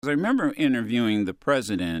I remember interviewing the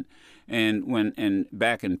president and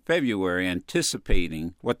back in February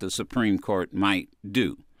anticipating what the Supreme Court might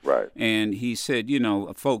do. Right. And he said,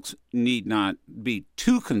 folks need not be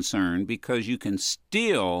too concerned because you can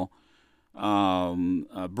still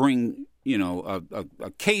bring,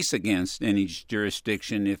 a case against any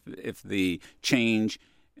jurisdiction if the change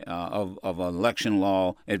of election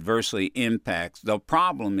law adversely impacts. The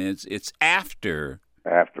problem is it's after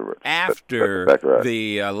That's right.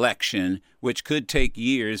 the election, which could take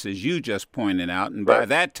years, as you just pointed out, and by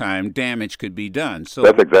that time, damage could be done. So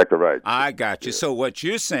that's exactly right. I got you. Yeah. So what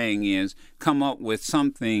you're saying is come up with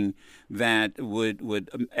something that would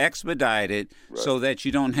expedite it so that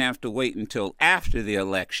you don't have to wait until after the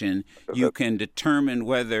election. You can determine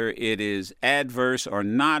whether it is adverse or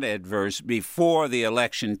not adverse before the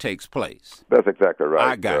election takes place. That's exactly right.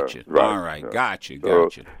 I got you. Right. All right. Got you.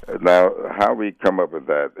 Now, how we come up with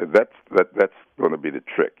that's going to be the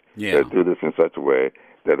trick. Yeah. Do this in such a way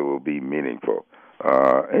that it will be meaningful.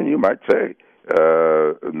 And you might say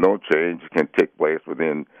no change can take place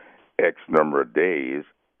within X number of days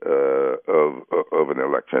of an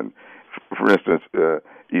election. For instance,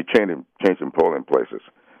 you change in polling places.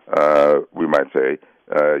 We might say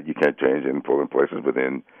you can't change in polling places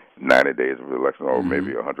within 90 days of the election or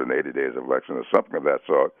maybe 180 days of election or something of that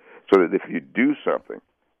sort, so that if you do something,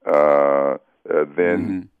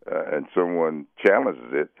 then and someone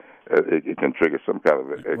challenges it, it can trigger some kind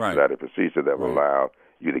of expedited procedure that will allow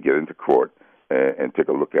you to get into court and take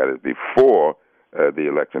a look at it before the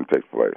election takes place.